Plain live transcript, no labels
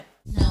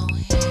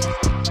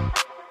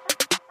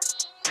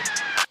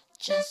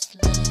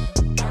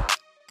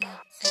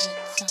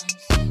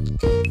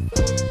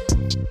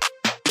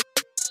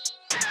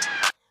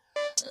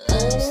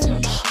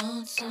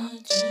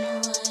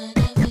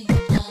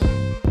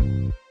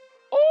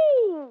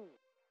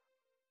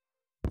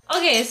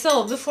Okay,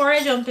 so before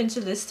I jump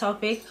into this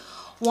topic,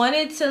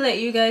 wanted to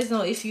let you guys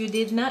know, if you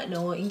did not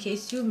know, in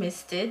case you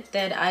missed it,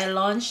 that I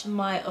launched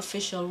my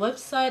official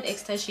website,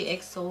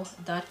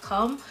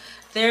 xtashixo.com.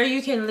 There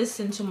you can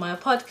listen to my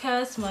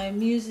podcast, my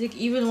music,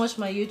 even watch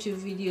my YouTube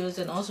videos,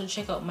 and also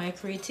check out my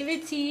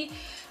creativity,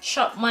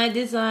 shop my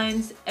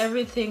designs,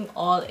 everything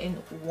all in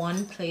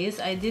one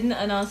place. I didn't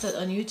announce it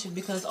on YouTube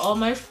because all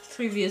my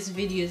previous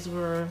videos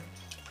were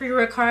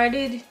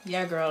pre-recorded.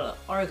 Yeah, girl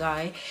or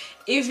guy,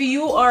 if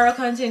you are a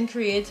content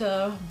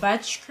creator,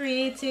 batch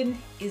creating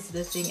is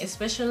the thing,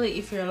 especially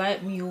if you're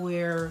like me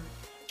where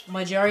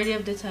majority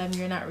of the time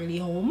you're not really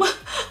home.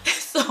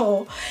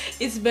 So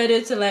it's better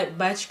to like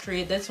batch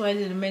create. That's why I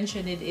didn't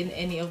mention it in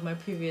any of my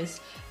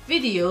previous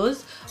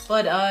videos,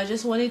 but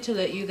just wanted to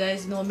let you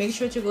guys know. Make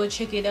sure to go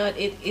check it out.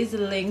 It is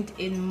linked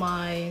in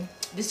my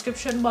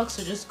description box,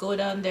 so just go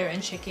down there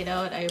and check it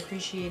out. I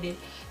appreciate it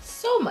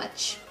so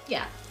much.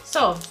 Yeah,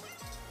 so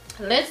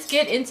let's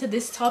get into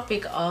this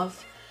topic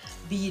of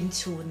being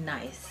too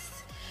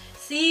nice.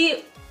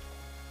 See,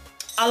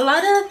 a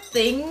lot of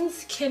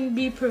things can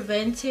be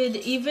prevented,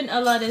 even a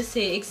lot of,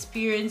 say,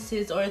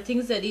 experiences or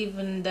things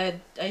that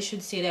I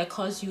should say that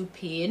cause you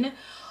pain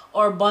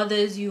or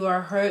bothers you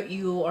or hurt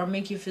you or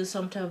make you feel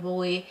some type of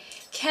way,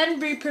 can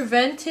be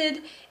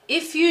prevented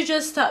if you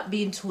just stop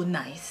being too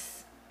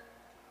nice.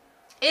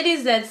 It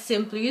is that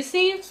simple. You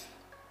see,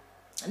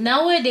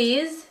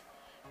 nowadays,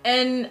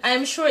 and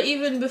I'm sure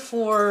even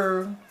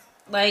before,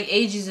 like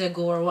ages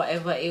ago or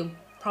whatever, it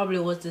probably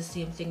was the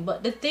same thing.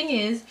 But the thing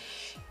is,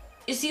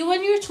 you see,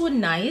 when you're too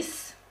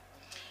nice,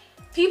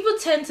 people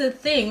tend to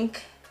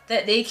think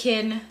that they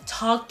can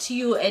talk to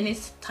you any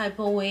type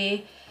of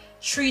way,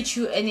 treat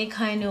you any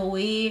kind of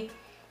way,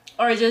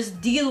 or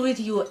just deal with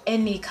you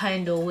any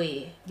kind of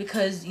way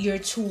because you're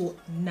too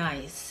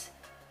nice.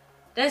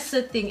 That's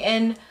the thing.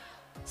 And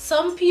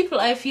some people,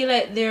 I feel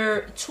like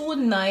they're too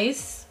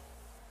nice,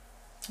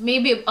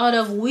 maybe out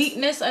of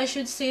weakness, I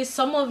should say.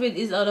 Some of it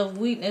is out of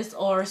weakness,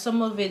 or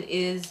some of it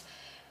is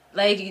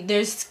like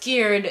they're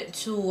scared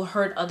to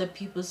hurt other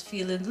people's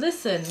feelings.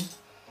 Listen,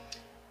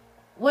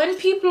 when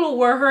people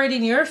were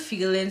hurting your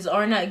feelings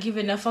or not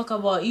giving a fuck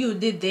about you,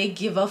 did they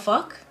give a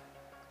fuck?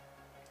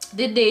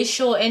 Did they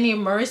show any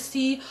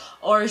mercy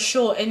or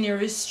show any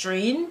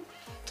restraint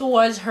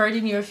towards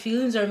hurting your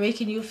feelings or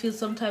making you feel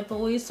some type of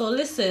way? So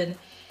listen,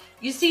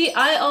 you see,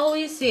 I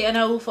always say, and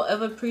I will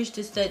forever preach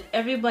this, that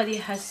everybody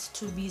has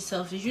to be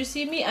selfish. You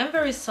see me, I'm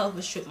very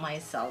selfish with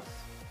myself.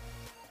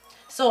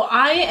 So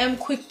I am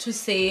quick to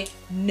say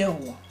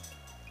no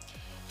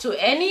to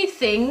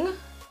anything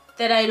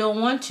that I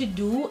don't want to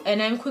do,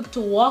 and I'm quick to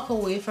walk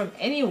away from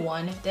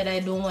anyone that I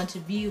don't want to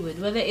be with,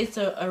 whether it's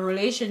a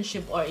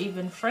relationship or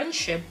even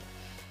friendship,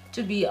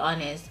 to be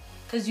honest.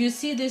 Because you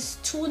see, this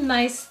too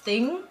nice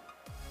thing,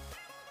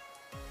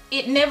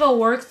 it never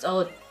works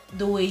out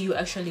the way you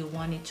actually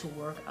want it to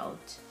work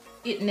out.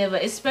 It never,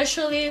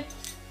 especially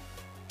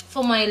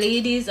for my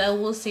ladies, I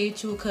will say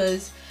too,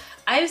 because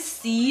I've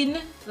seen,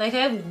 like,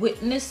 I've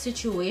witnessed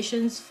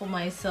situations for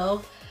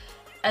myself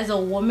as a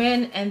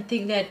woman and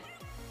think that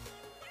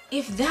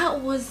if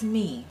that was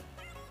me,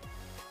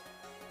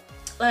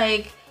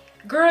 like,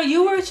 girl,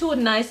 you were too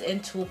nice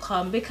and too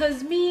calm.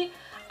 Because me,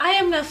 I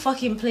am not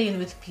fucking playing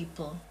with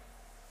people.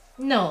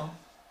 No,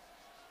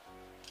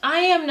 I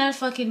am not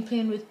fucking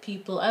playing with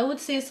people. I would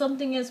say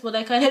something else, but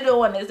I kind of don't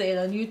want to say it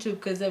on YouTube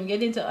because I'm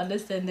getting to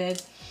understand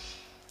that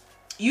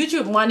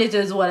YouTube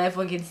monitors what I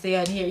fucking say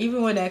on here,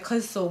 even when I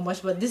cuss so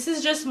much. But this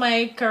is just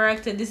my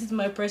character, this is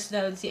my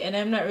personality, and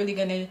I'm not really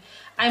gonna,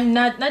 I'm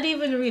not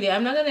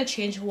gonna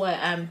change who I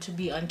am to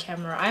be on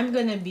camera. I'm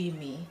gonna be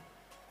me.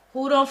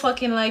 Who don't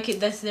fucking like it,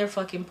 that's their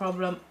fucking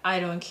problem. I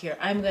don't care.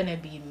 I'm gonna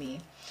be me.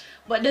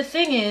 But the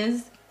thing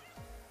is,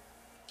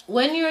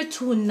 when you're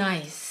too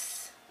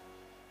nice,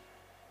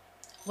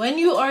 when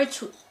you are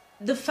too,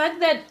 the fact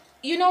that,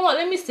 you know what,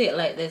 let me say it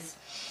like this.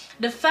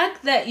 The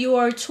fact that you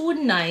are too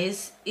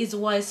nice is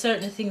why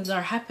certain things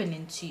are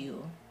happening to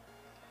you.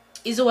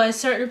 Is why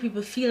certain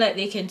people feel like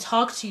they can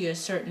talk to you a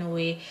certain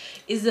way.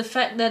 Is the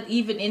fact that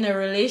even in a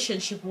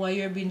relationship where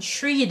you're being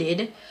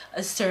treated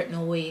a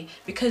certain way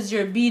because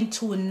you're being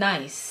too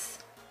nice.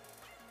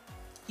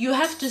 You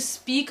have to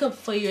speak up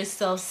for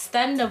yourself,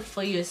 stand up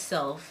for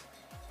yourself.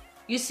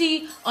 You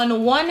see,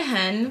 on one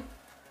hand,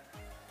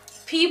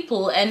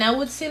 people, and I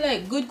would say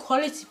like good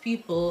quality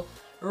people,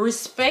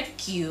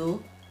 respect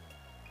you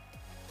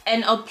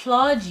and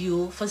applaud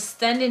you for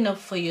standing up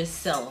for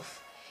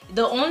yourself.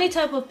 The only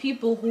type of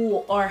people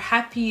who are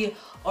happy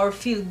or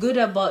feel good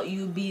about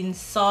you being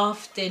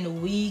soft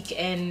and weak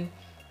and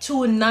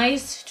too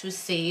nice to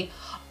say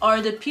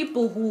are the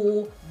people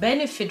who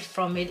benefit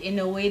from it in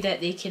a way that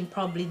they can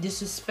probably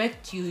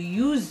disrespect you,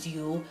 use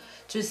you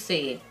to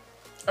say,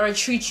 or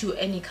treat you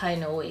any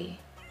kind of way.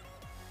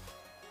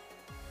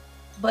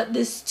 But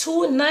this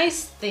too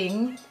nice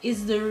thing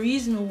is the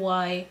reason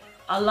why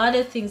a lot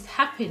of things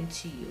happen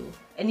to you.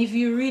 And if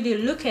you really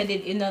look at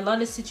it, in a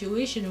lot of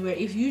situations where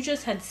if you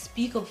just had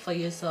speak up for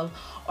yourself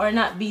or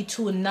not be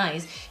too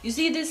nice, you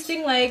see this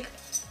thing, like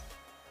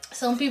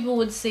some people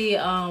would say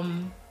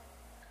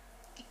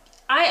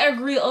I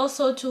agree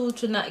also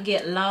to not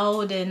get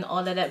loud and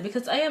all of that,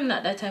 because I am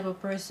not that type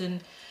of person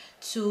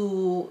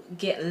to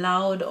get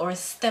loud or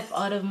step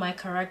out of my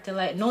character.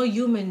 Like, no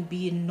human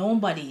being,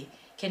 nobody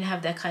can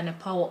have that kind of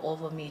power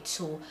over me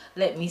to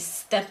let me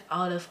step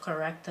out of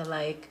character.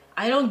 Like,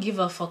 I don't give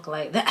a fuck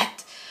like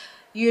that,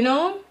 you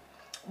know.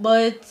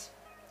 But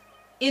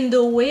in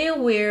the way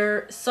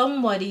where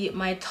somebody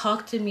might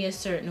talk to me a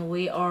certain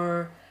way,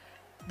 or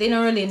they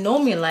don't really know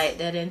me like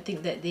that and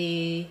think that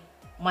they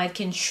might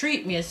can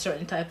treat me a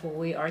certain type of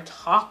way or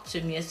talk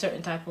to me a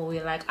certain type of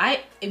way, like,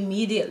 I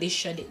immediately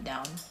shut it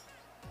down.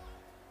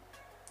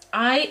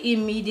 I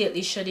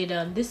immediately shut it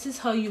down. This is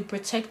how you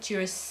protect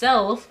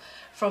yourself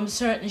from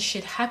certain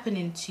shit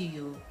happening to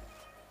you,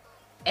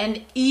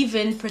 and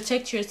even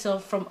protect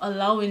yourself from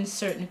allowing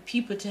certain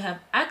people to have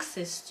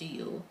access to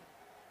you.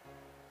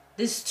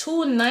 This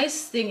too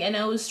nice thing. And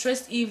I was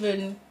stressed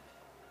even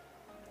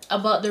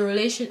about the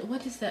relation.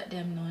 What is that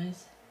damn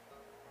noise?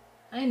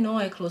 I know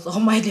I close all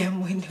my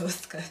damn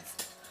windows,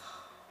 cause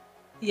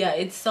yeah,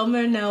 it's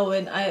summer now,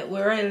 and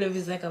where I live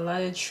is like a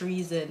lot of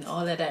trees and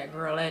all of that,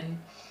 girl. And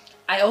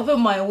I open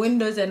my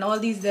windows and all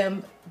these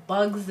damn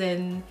bugs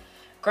and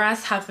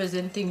grasshoppers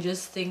and things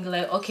just think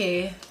like,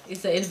 okay,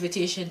 it's an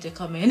invitation to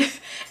come in.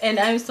 And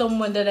I'm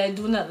someone that I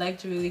do not like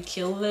to really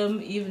kill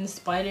them, even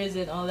spiders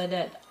and all of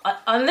that.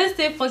 Unless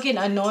they fucking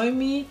annoy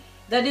me,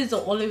 that is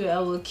the only way I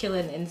will kill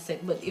an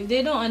insect. But if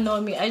they don't annoy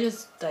me, I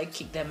just like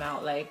kick them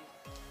out, like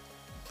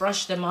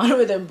brush them out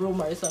with a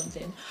broom or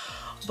something.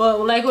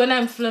 But like when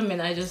I'm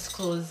filming, I just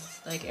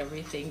close like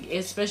everything,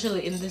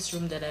 especially in this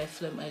room that I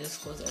film. I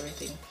just close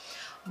everything.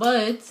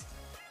 But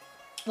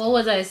what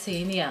was I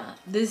saying? Yeah,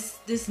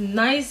 this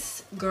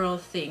nice girl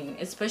thing,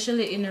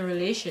 especially in a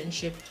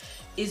relationship,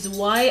 is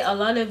why a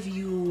lot of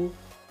you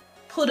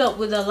put up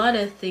with a lot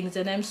of things.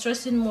 And I'm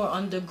stressing more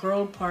on the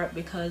girl part,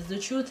 because the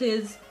truth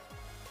is,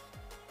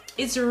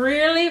 it's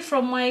really,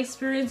 from my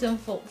experience and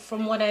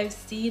from what I've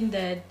seen,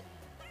 that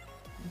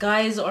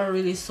guys are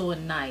really so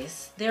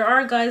nice. There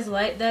are guys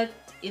like that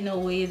in a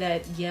way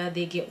that, yeah,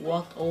 they get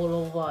walked all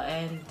over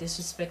and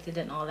disrespected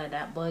and all of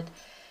that. But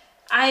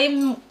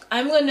I'm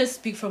gonna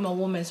speak from a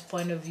woman's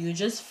point of view,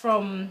 just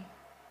from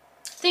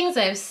things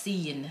I've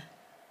seen,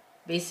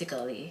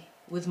 basically,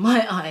 with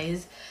my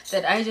eyes,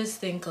 that I just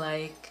think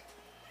like,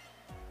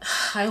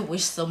 I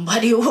wish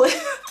somebody would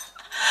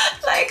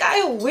like,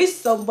 I wish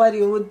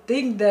somebody would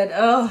think that,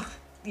 oh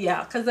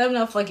yeah, because I'm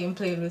not fucking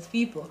playing with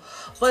people.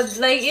 But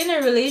like, in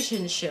a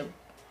relationship,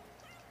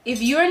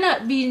 if you're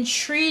not being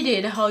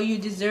treated how you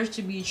deserve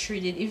to be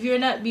treated, if you're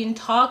not being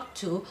talked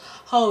to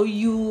how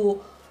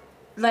you,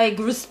 like,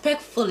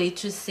 respectfully,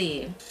 to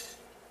say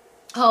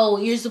how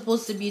you're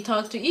supposed to be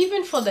talked to,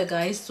 even for the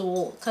guys.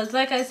 So, because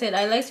like I said,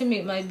 I like to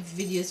make my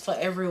videos for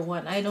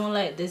everyone. I don't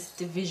like this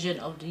division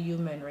of the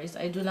human race.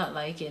 I do not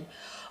like it.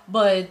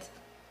 But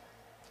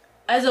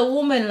as a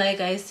woman, like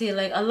I say,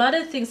 like, a lot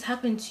of things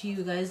happen to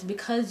you guys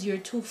because you're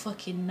too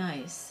fucking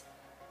nice.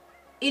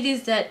 It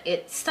is that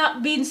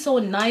stop being so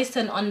nice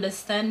and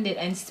understanding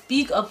and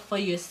speak up for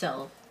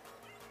yourself.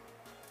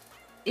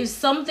 If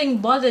something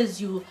bothers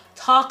you,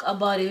 talk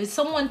about it. If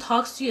someone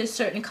talks to you a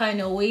certain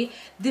kind of way,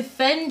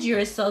 defend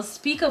yourself,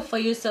 speak up for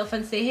yourself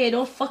and say, hey,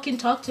 don't fucking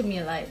talk to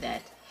me like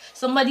that.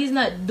 Somebody's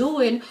not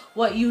doing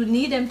what you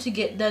need them to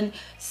get done.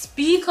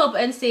 Speak up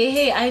and say,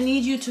 hey, I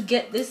need you to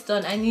get this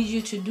done. I need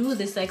you to do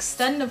this. Like,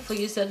 stand up for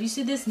yourself. You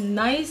see, this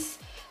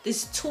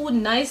too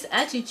nice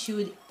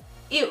attitude,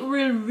 it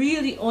will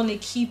really only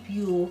keep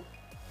you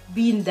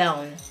being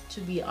down,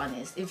 to be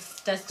honest,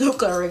 if that's the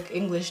correct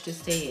English to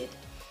say it.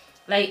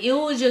 Like, it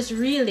will just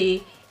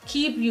really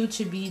keep you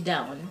to be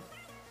down.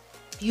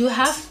 You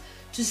have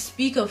to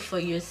speak up for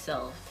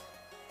yourself.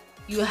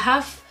 You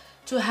have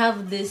to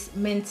have this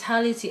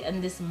mentality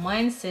and this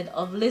mindset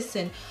of,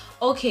 listen,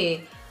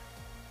 okay,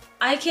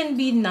 I can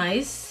be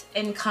nice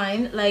and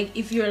kind. Like,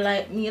 if you're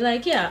like me,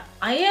 like, yeah,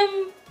 I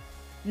am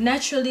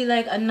naturally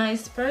like a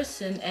nice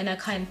person and a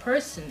kind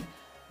person,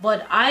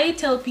 but I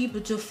tell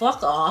people to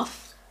fuck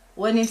off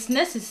when it's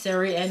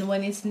necessary and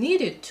when it's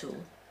needed to.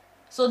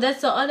 So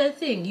that's the other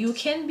thing. You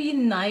can be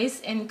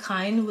nice and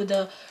kind with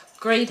a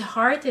great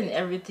heart and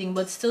everything,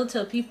 but still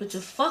tell people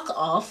to fuck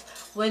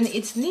off when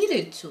it's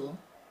needed to.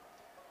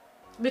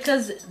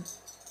 Because,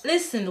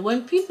 listen,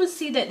 when people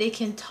see that they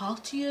can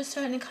talk to you a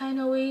certain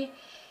kind of way,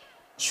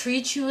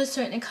 treat you a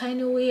certain kind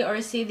of way, or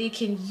say they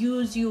can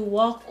use you,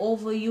 walk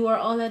over you, or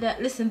all of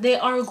that, listen, they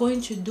are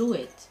going to do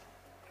it.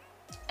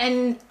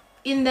 And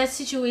in that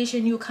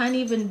situation, you can't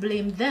even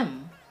blame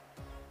them.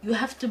 You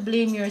have to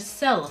blame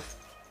yourself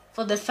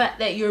for the fact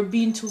that you're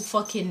being too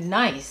fucking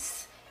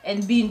nice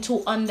and being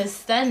too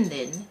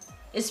understanding,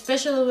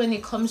 especially when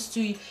it comes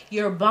to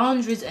your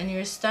boundaries and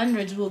your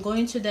standards. We'll go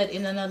into that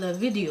in another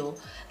video.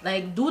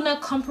 Like, do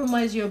not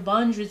compromise your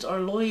boundaries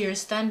or lower your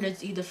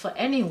standards either for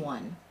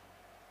anyone.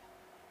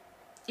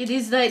 It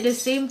is like the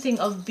same thing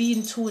of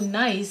being too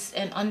nice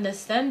and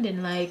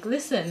understanding. Like,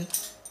 listen,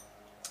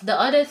 the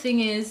other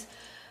thing is,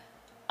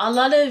 a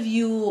lot of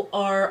you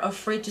are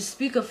afraid to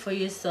speak up for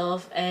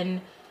yourself, and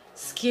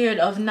scared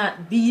of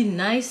not being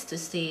nice to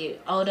say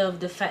out of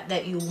the fact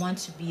that you want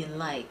to be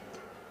liked.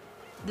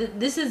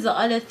 This is the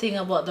other thing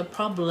about the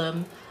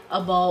problem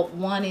about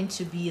wanting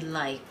to be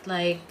liked.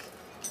 Like,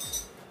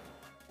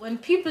 when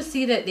people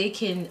see that they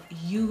can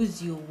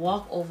use you,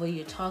 walk over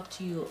you, talk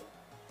to you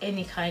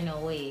any kind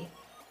of way,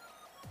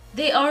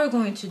 they are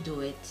going to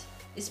do it,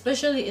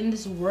 especially in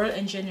this world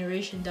and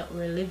generation that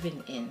we're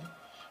living in.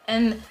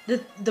 And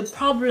the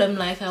problem,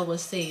 like I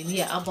was saying,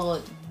 yeah,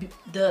 about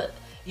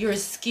you're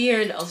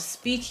scared of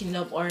speaking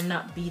up or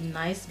not being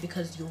nice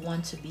because you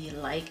want to be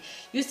like,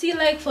 you see,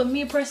 like for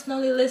me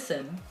personally,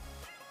 listen,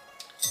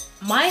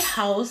 my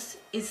house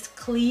is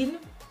clean,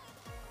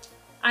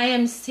 I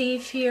am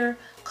safe here,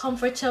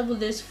 comfortable,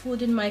 there's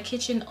food in my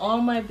kitchen, all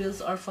my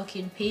bills are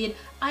fucking paid.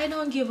 I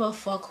don't give a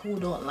fuck who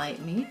don't like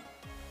me.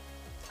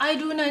 I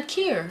do not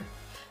care.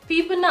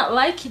 People not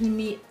liking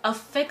me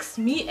affects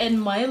me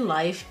and my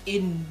life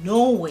in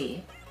no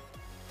way.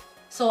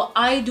 So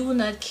I do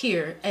not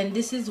care, and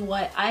this is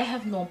why I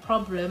have no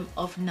problem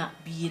of not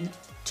being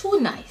too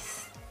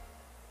nice.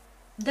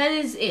 That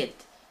is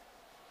it.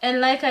 And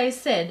like I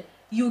said,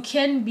 you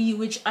can be,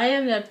 which I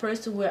am that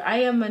person where I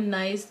am a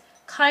nice,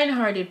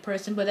 kind-hearted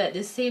person, but at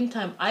the same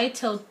time I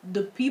tell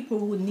the people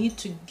who need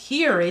to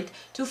hear it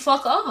to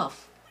fuck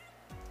off.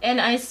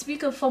 And I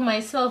speak up for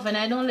myself, and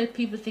I don't let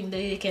people think that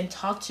they can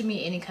talk to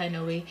me any kind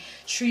of way,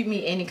 treat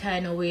me any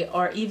kind of way,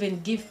 or even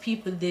give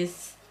people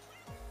this,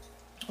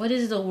 what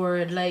is the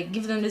word, like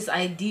give them this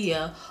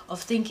idea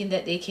of thinking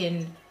that they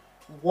can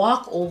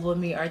walk over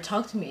me or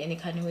talk to me any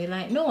kind of way.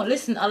 Like, no,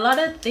 listen, a lot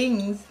of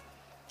things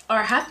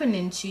are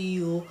happening to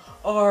you,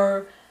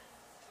 or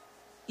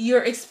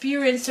you're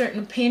experiencing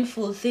certain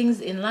painful things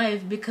in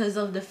life because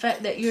of the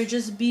fact that you're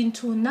just being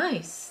too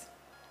nice.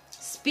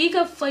 Speak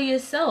up for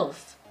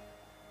yourself.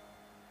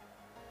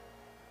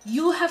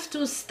 You have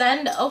to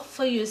stand up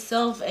for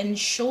yourself and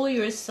show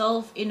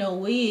yourself in a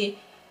way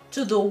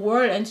to the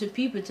world and to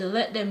people, to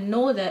let them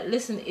know that,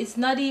 listen, it's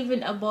not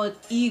even about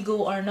ego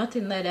or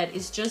nothing like that.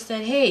 It's just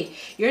that, hey,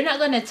 you're not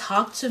gonna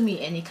talk to me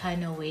any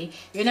kind of way,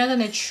 you're not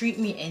gonna treat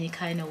me any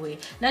kind of way.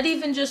 Not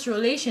even just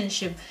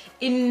relationship,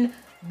 in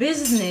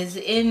business,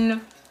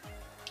 in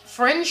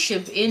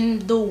friendship,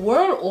 in the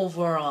world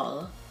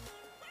overall,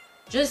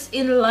 just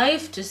in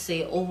life, to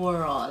say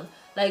overall.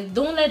 Like,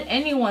 don't let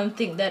anyone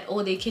think that,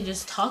 oh, they can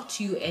just talk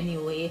to you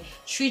anyway,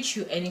 treat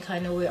you any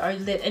kind of way, or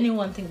let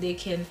anyone think they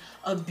can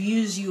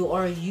abuse you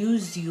or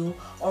use you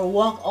or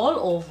walk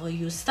all over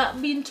you. Stop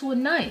being too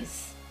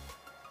nice.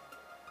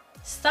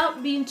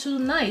 Stop being too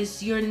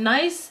nice. Your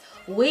nice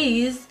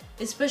ways,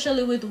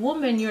 especially with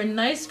women, your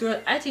nice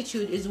girl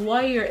attitude is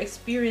why you're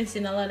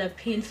experiencing a lot of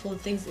painful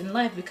things in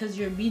life, because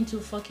you're being too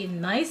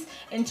fucking nice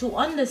and too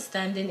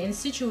understanding in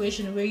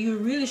situations where you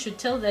really should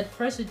tell that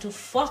person to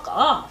fuck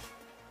off.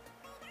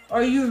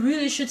 Or you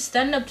really should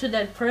stand up to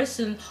that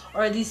person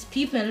or these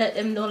people and let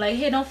them know, like,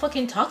 hey, don't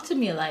fucking talk to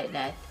me like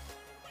that.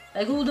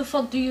 Like, who the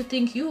fuck do you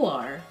think you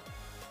are?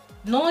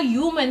 No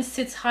human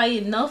sits high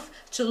enough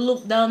to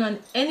look down on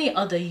any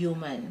other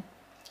human.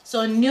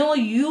 So no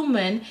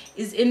human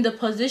is in the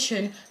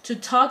position to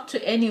talk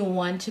to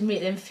anyone to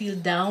make them feel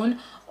down,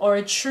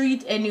 or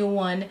treat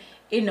anyone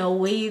in a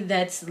way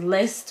that's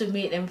less to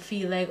make them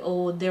feel like,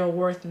 oh, they're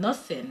worth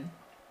nothing.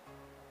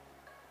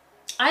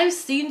 I've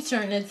seen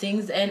certain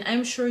things, and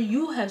I'm sure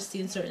you have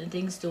seen certain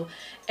things too.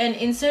 And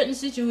in certain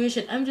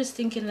situations, I'm just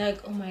thinking like,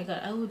 oh my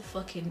god, I would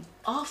fucking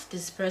off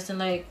this person.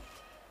 Like,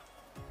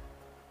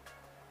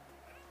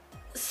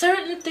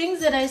 certain things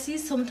that I see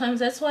sometimes,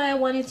 that's why I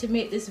wanted to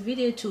make this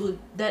video too,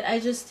 that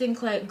I just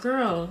think like,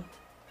 girl,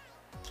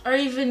 or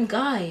even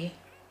guy,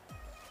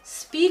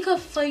 speak up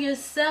for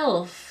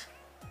yourself.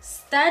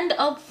 Stand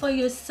up for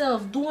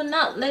yourself. Do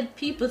not let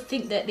people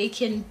think that they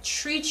can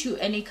treat you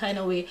any kind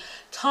of way,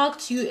 talk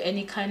to you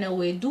any kind of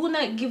way. Do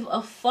not give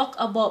a fuck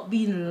about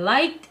being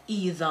liked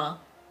either.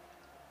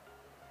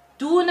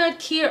 Do not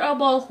care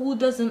about who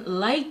doesn't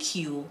like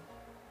you.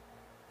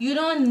 You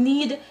don't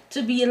need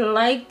to be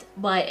liked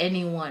by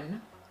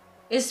anyone,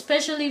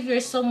 especially if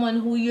you're someone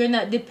who you're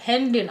not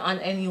dependent on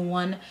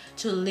anyone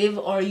to live,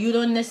 or you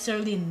don't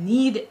necessarily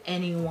need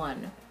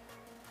anyone.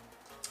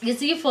 You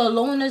see, for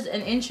loners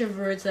and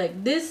introverts,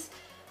 like, this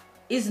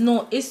is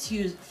no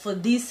issue for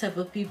these type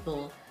of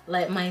people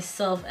like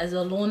myself as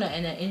a loner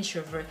and an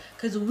introvert,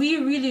 because we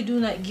really do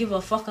not give a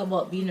fuck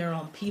about being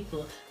around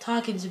people,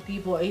 talking to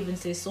people, or even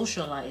say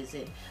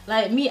socializing.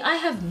 Like me, I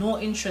have no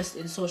interest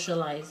in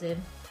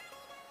socializing.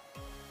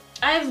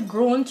 I've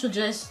grown to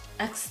just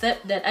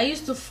accept that. I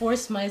used to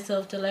force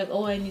myself to like,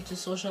 oh, I need to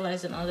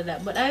socialize and all of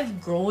that, but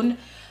I've grown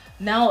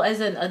now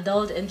as an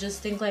adult and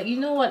just think like, you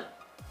know what,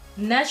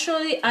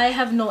 naturally I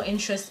have no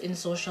interest in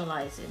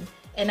socializing,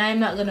 and I'm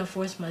not gonna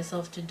force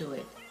myself to do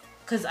it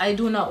because I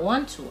do not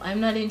want to. I'm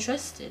not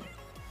interested.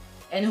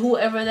 And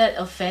whoever that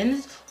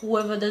offends,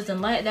 whoever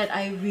doesn't like that,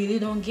 I really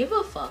don't give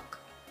a fuck.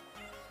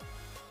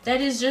 That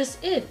is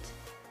just it.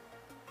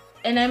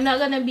 And I'm not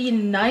gonna be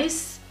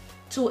nice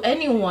to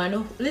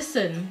anyone.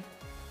 Listen,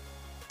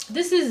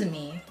 this is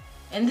me,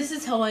 and this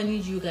is how I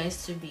need you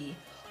guys to be.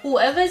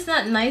 Whoever's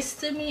not nice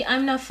to me,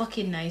 I'm not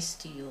fucking nice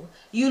to you.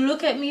 You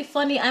look at me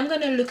funny, I'm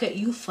gonna look at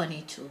you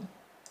funny too.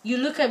 You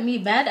look at me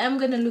bad, I'm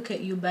gonna look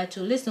at you bad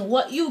too. Listen,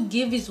 what you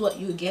give is what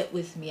you get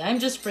with me. I'm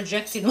just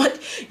projecting what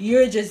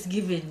you're just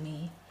giving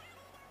me.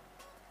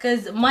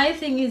 Because my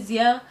thing is,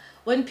 yeah,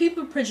 when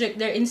people project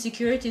their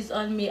insecurities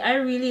on me, I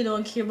really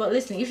don't care. But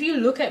listen, if you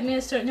look at me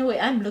a certain way,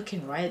 I'm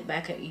looking right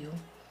back at you.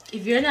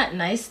 If you're not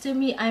nice to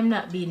me, I'm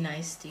not being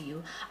nice to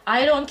you.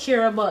 I don't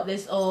care about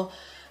this, oh,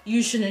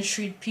 you shouldn't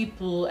treat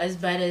people as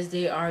bad as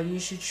they are. You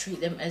should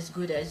treat them as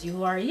good as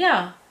you are.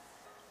 Yeah,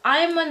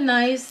 I'm a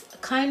nice,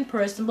 kind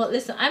person, but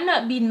listen, I'm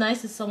not being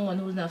nice to someone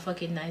who's not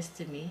fucking nice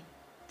to me.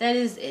 That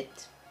is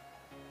it.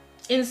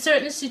 In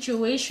certain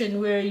situation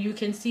where you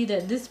can see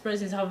that this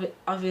person is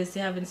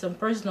obviously having some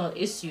personal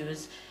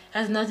issues,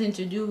 has nothing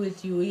to do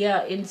with you.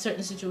 Yeah, in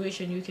certain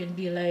situation you can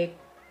be like,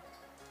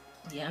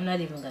 yeah, I'm not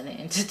even gonna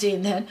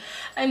entertain that.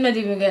 I'm not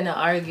even gonna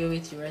argue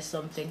with you or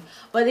something.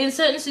 But in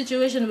certain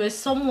situation where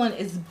someone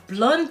is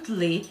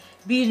bluntly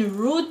being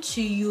rude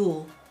to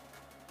you,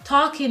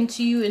 talking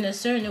to you in a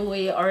certain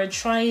way, or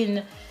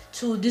trying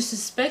to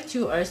disrespect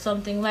you or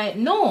something, like,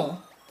 no.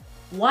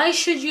 Why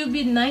should you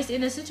be nice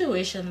in a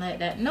situation like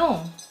that?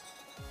 No.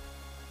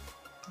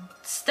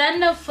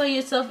 Stand up for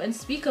yourself and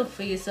speak up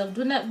for yourself.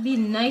 Do not be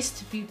nice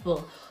to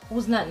people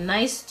who's not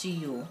nice to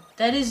you.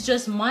 That is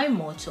just my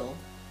motto.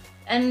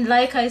 And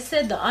like I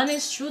said, the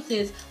honest truth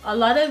is, a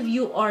lot of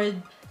you are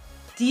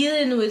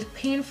dealing with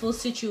painful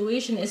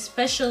situations,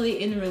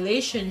 especially in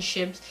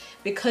relationships,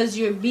 because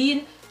you're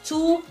being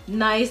too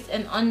nice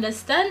and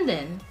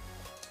understanding.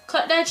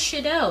 Cut that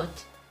shit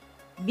out.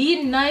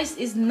 Being nice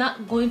is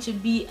not going to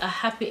be a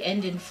happy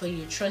ending for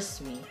you,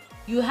 trust me.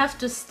 You have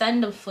to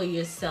stand up for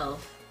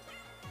yourself.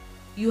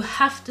 You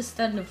have to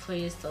stand up for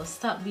yourself.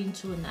 Stop being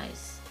too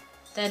nice.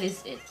 That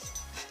is it.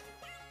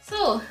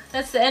 So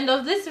that's the end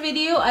of this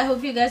video. I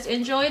hope you guys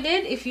enjoyed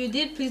it. If you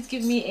did, please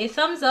give me a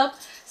thumbs up.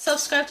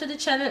 Subscribe to the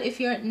channel if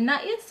you're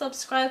not yet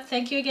subscribed.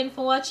 Thank you again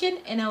for watching,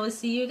 and I will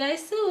see you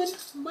guys soon.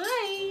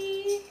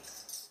 Bye.